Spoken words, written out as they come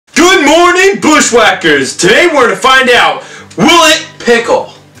Morning Bushwhackers! Today we're going to find out, will it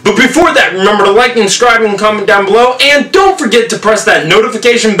pickle? But before that, remember to like and subscribe and comment down below, and don't forget to press that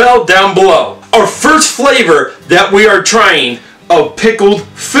notification bell down below. Our first flavor that we are trying of pickled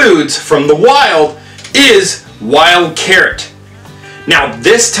foods from the wild is wild carrot. Now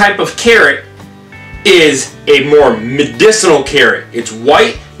this type of carrot is a more medicinal carrot. It's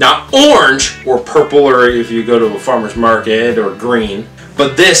white, not orange or purple, or if you go to a farmer's market, or green.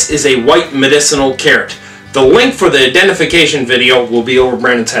 But this is a white medicinal carrot. The link for the identification video will be over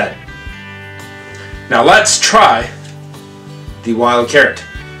Brandon's head. Now let's try the wild carrot.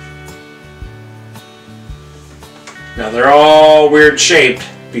 Now they're all weird shaped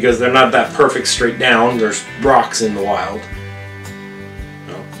because they're not that perfect straight down. There's rocks in the wild.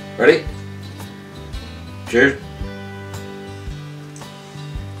 Oh, ready? Cheers.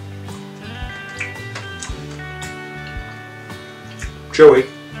 Chewy.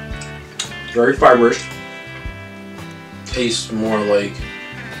 Very fibrous. Tastes more like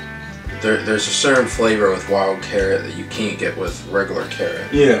there's a certain flavor with wild carrot that you can't get with regular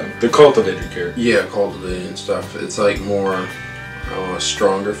carrot. Yeah, the cultivated carrot. Yeah, cultivated and stuff. It's like more a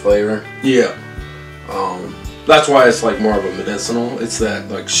stronger flavor. Yeah. That's why it's like more of a medicinal. It's that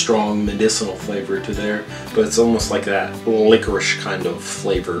like strong medicinal flavor to there, but it's almost like that licorice kind of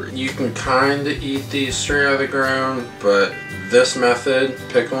flavor. You can kind of eat these straight out of the ground, but this method,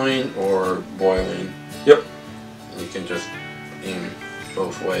 pickling or boiling, yep, you can just eat them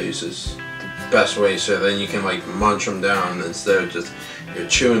both ways is the best way. So then you can like munch them down instead of just you're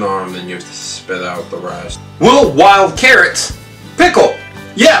chewing on them, then you have to spit out the rest. Will wild carrots pickle?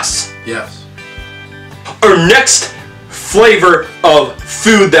 Yes. Yes. Our next flavor of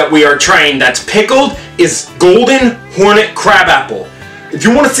food that we are trying that's pickled is golden hornet crabapple. If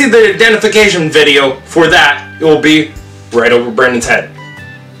you want to see the identification video for that, it will be right over Brandon's head.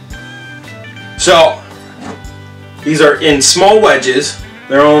 So these are in small wedges.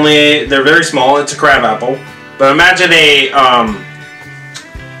 They're very small. It's a crabapple. But imagine a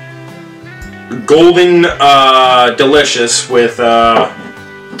golden delicious with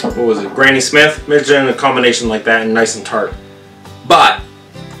what was it? Granny Smith? Imagine a combination like that and nice and tart. But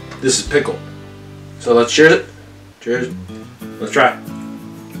this is pickle. So let's cheers it. Cheers. Let's try it.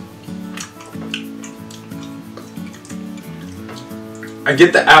 I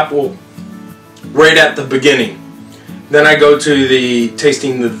get the apple right at the beginning. Then I go to the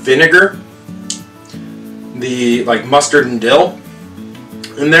tasting the vinegar, the like mustard and dill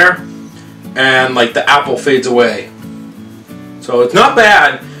in there, and like the apple fades away. So it's not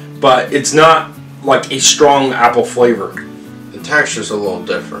bad, but it's not like a strong apple flavor. The texture's a little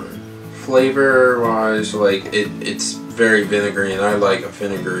different. Flavor-wise, like it's very vinegary, and I like a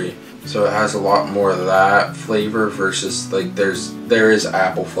vinegary, so it has a lot more of that flavor versus like there is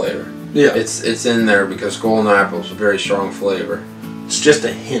apple flavor. Yeah, it's in there because golden apple is a very strong flavor. It's just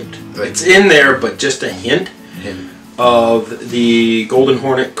a hint. It's in there, but just a hint of the golden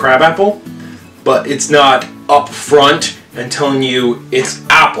hornet crabapple, but it's not up front and telling you it's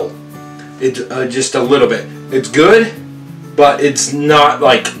apple. It's just a little bit. It's good, but it's not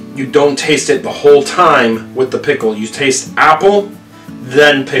like you don't taste it the whole time with the pickle. You taste apple,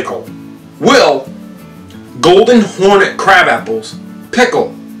 then pickle. Will golden hornet crabapples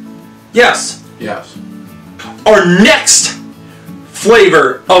pickle? Yes. Yes. Our next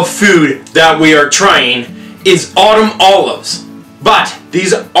flavor of food that we are trying is autumn olives. But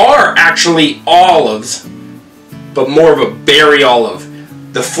these are actually olives, but more of a berry olive.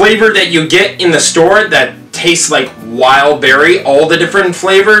 The flavor that you get in the store that tastes like wild berry, all the different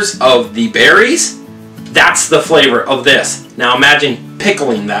flavors of the berries, that's the flavor of this. Now imagine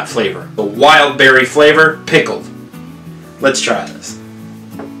pickling that flavor. The wild berry flavor, pickled. Let's try this.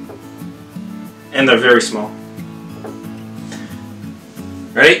 And they're very small.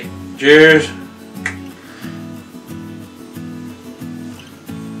 Ready? Cheers.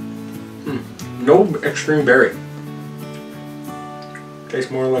 No extreme berry.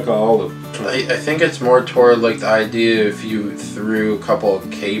 Tastes more like an olive. I think it's more toward like the idea if you threw a couple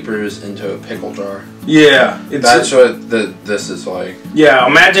of capers into a pickle jar. Yeah, that's what this is like. Yeah,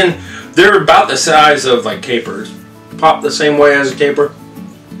 imagine they're about the size of like capers. Pop the same way as a caper.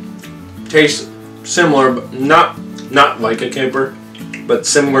 Tastes similar, but not like a caper, but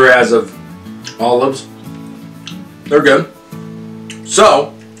similar as of olives. They're good.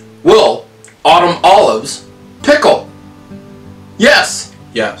 So, will autumn olives pickle? Yes.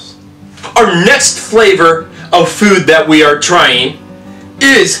 Yes. Our next flavor of food that we are trying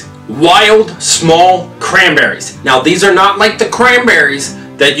is wild small cranberries. Now these are not like the cranberries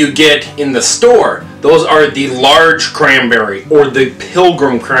that you get in the store. Those are the large cranberry, or the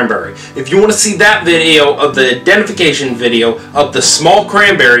pilgrim cranberry. If you want to see that video of the identification video of the small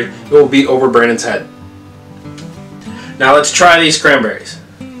cranberry, it will be over Brandon's head. Now let's try these cranberries.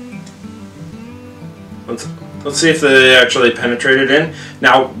 Let's see if they actually penetrated in.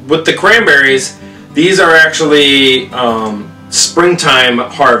 Now with the cranberries, these are actually springtime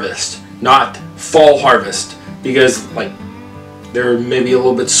harvest, not fall harvest, because like they're maybe a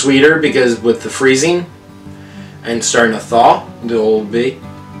little bit sweeter because with the freezing and starting to thaw, they'll be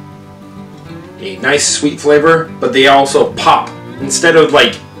a nice sweet flavor, but they also pop. Instead of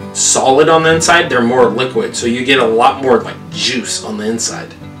like solid on the inside, they're more liquid, so you get a lot more like juice on the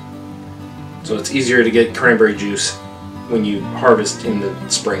inside. So it's easier to get cranberry juice when you harvest in the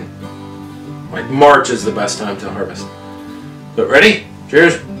spring. Like March is the best time to harvest. But ready?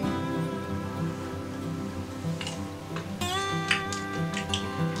 Cheers!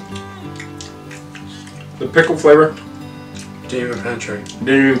 The pickle flavor Didn't even penetrate.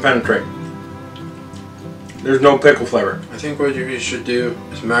 didn't even penetrate. There's no pickle flavor. I think what you should do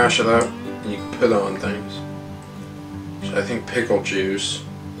is mash it up and you can put it on things. So I think pickle juice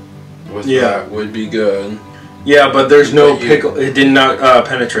with that would be good. Yeah, but there's no But pickle. It did not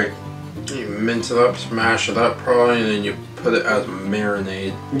penetrate. You mince it up, smash it up probably, and then you put it as a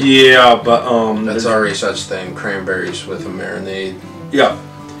marinade. Yeah, but That's already such thing, cranberries with a marinade. yeah,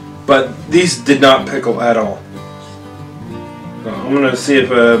 but these did not pickle at all. So I'm gonna see if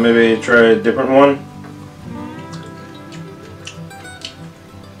maybe try a different one.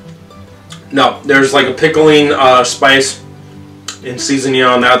 No, there's like a pickling spice and seasoning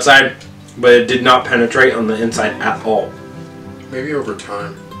on the outside, but it did not penetrate on the inside at all. Maybe over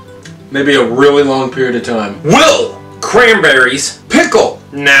time. Maybe a really long period of time. Will cranberries pickle?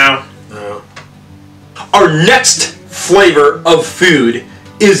 No. No. Our next flavor of food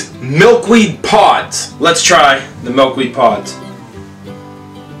is milkweed pods. Let's try the milkweed pods.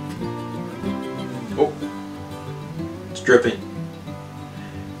 Oh, it's dripping.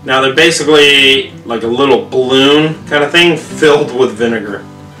 Now they're basically like a little balloon kind of thing filled with vinegar.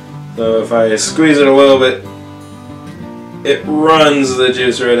 So if I squeeze it a little bit, it runs the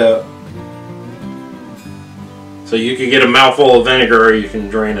juice right out. So you can get a mouthful of vinegar or you can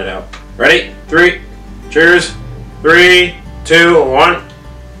drain it out. Ready? 3, cheers. 3, 2, 1.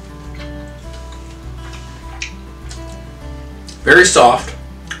 Very soft,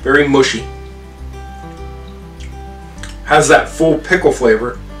 very mushy. Has that full pickle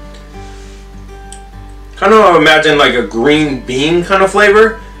flavor. Kind of imagine like a green bean kind of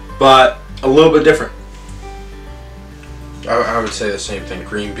flavor, but a little bit different. I would say the same thing,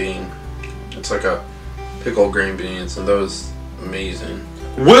 green bean. It's like a pickled green beans, and those amazing.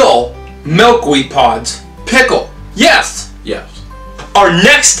 Will milkweed pods pickle? Yes! Yes. Our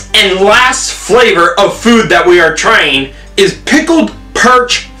next and last flavor of food that we are trying is pickled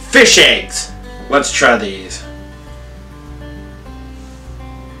perch fish eggs. Let's try these.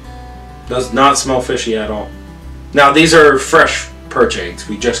 Does not smell fishy at all. Now these are fresh perch eggs.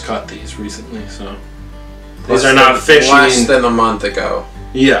 We just caught these recently, so these are not fishy. Less than a month ago.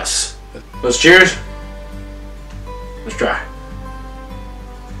 Yes. Let's cheers. Let's try.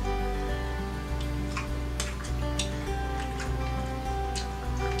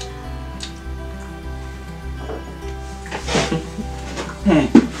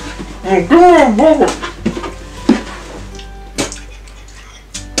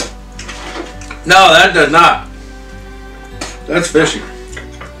 No, that does not. That's fishy.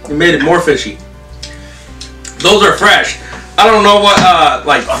 You made it more fishy. Those are fresh. I don't know what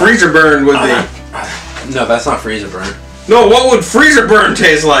like freezer burn would be. No, that's not freezer burn. No, what would freezer burn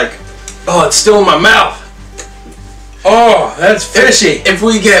taste like? Oh, it's still in my mouth. Oh, that's fishy. If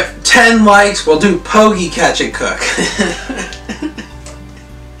we get 10 likes, we'll do Pogie Catch and Cook.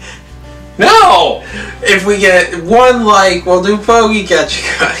 No! If we get 1 like, we'll do Pogie Catch and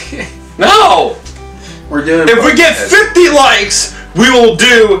Cook. No! We're doing. If we get 50 likes, we will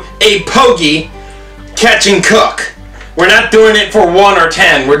do a Pogie Catch and Cook. We're not doing it for 1 or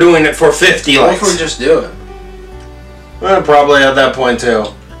 10. We're doing it for 50 What likes. if we just do it? Well, probably at that point too.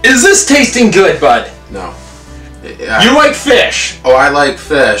 Is this tasting good, bud? No. You like fish? Oh, I like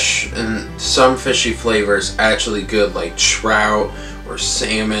fish, and some fishy flavors actually good, like trout or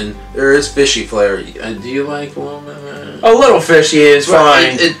salmon. There is fishy flavor. Do you like a little bit? A little fishy is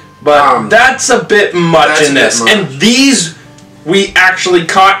fine, but that's a bit much in this. And these we actually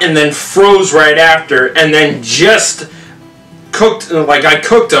caught and then froze right after, and then just cooked. Like I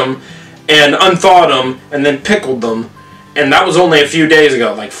cooked them and unthawed them and then pickled them, and that was only a few days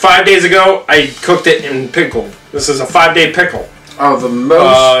ago. Like 5 days ago, I cooked it and pickled. This is a 5-day pickle. Oh, the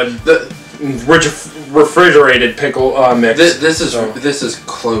most refrigerated pickle mix. This is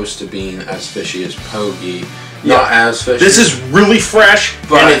close to being as fishy as Pogey. Not as fishy. This is really fresh,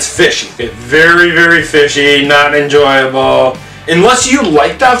 and it's fishy. It's very, very fishy, not enjoyable. Unless you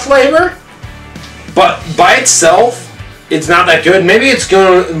like that flavor, but by itself, it's not that good. Maybe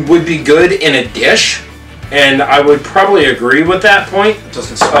would be good in a dish, and I would probably agree with that point. It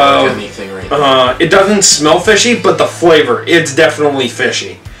doesn't smell like anything right now. It doesn't smell fishy, but the flavor, it's definitely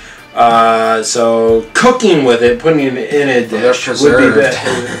fishy. So cooking with it, putting it in a dish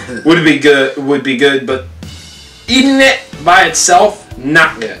would be good, but eating it by itself,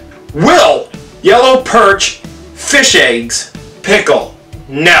 not good. Will yellow perch, fish eggs, pickle?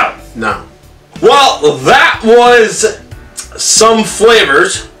 No. No. Well, that was some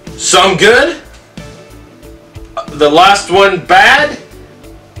flavors, some good. The last one bad.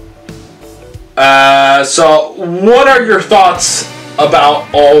 So what are your thoughts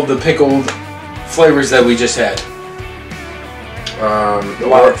about all the pickled flavors that we just had?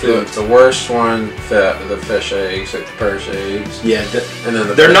 The worst one, the fish eggs, like the perch eggs. Yeah, and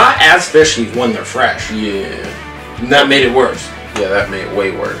then they're not as fishy when they're fresh. Yeah. And that made it worse. Yeah, that made it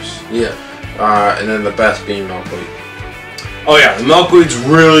way worse. Yeah. And then the best being milkweed. Oh yeah, the milkweed's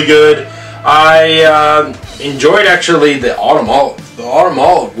really good. I enjoyed actually the autumn olive. The autumn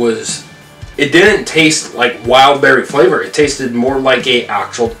olive it didn't taste like wild berry flavor. It tasted more like a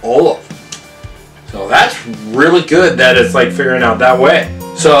actual olive. So that's really good that it's like figuring out that way.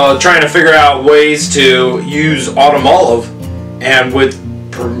 So trying to figure out ways to use autumn olive, and with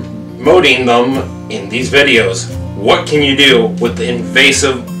promoting them in these videos, what can you do with the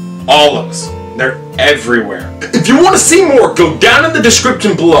invasive olives? They're everywhere. If you want to see more, go down in the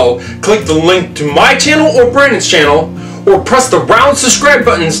description below, click the link to my channel or Brandon's channel, or press the round subscribe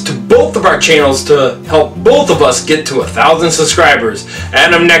buttons to both of our channels to help both of us get to 1,000 subscribers.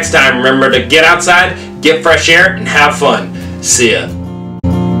 And next time, remember to get outside, get fresh air, and have fun. See ya.